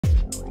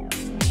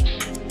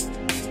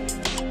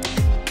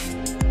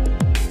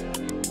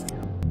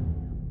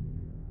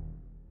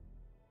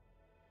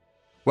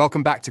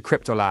Welcome back to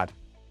Kryptolad.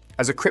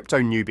 As a crypto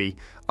newbie,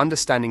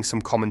 understanding some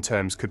common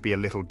terms could be a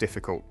little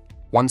difficult.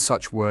 One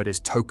such word is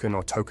token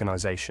or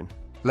tokenization.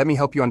 Let me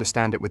help you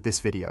understand it with this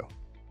video.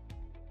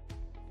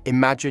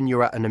 Imagine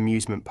you're at an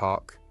amusement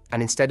park,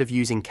 and instead of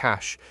using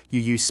cash, you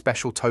use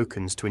special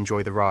tokens to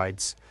enjoy the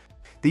rides.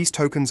 These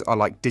tokens are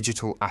like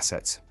digital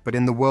assets, but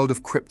in the world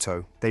of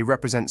crypto, they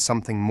represent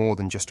something more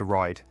than just a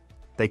ride.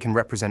 They can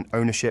represent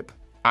ownership,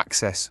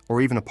 access,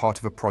 or even a part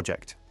of a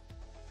project.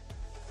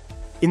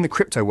 In the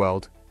crypto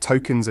world,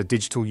 tokens are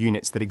digital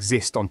units that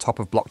exist on top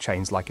of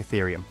blockchains like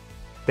Ethereum.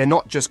 They're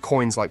not just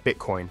coins like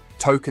Bitcoin.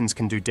 Tokens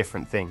can do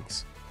different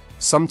things.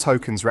 Some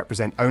tokens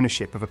represent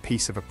ownership of a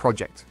piece of a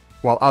project,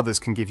 while others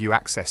can give you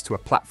access to a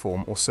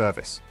platform or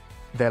service.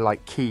 They're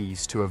like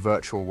keys to a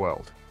virtual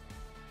world.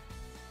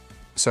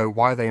 So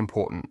why are they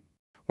important?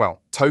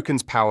 Well,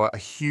 tokens power a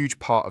huge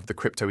part of the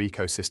crypto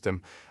ecosystem,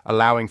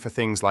 allowing for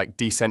things like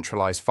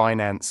decentralized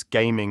finance,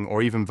 gaming,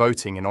 or even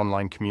voting in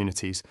online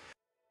communities.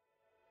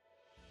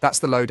 That's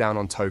the lowdown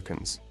on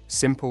tokens.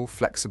 Simple,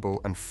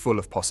 flexible, and full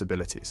of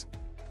possibilities.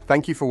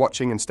 Thank you for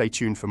watching and stay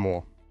tuned for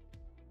more.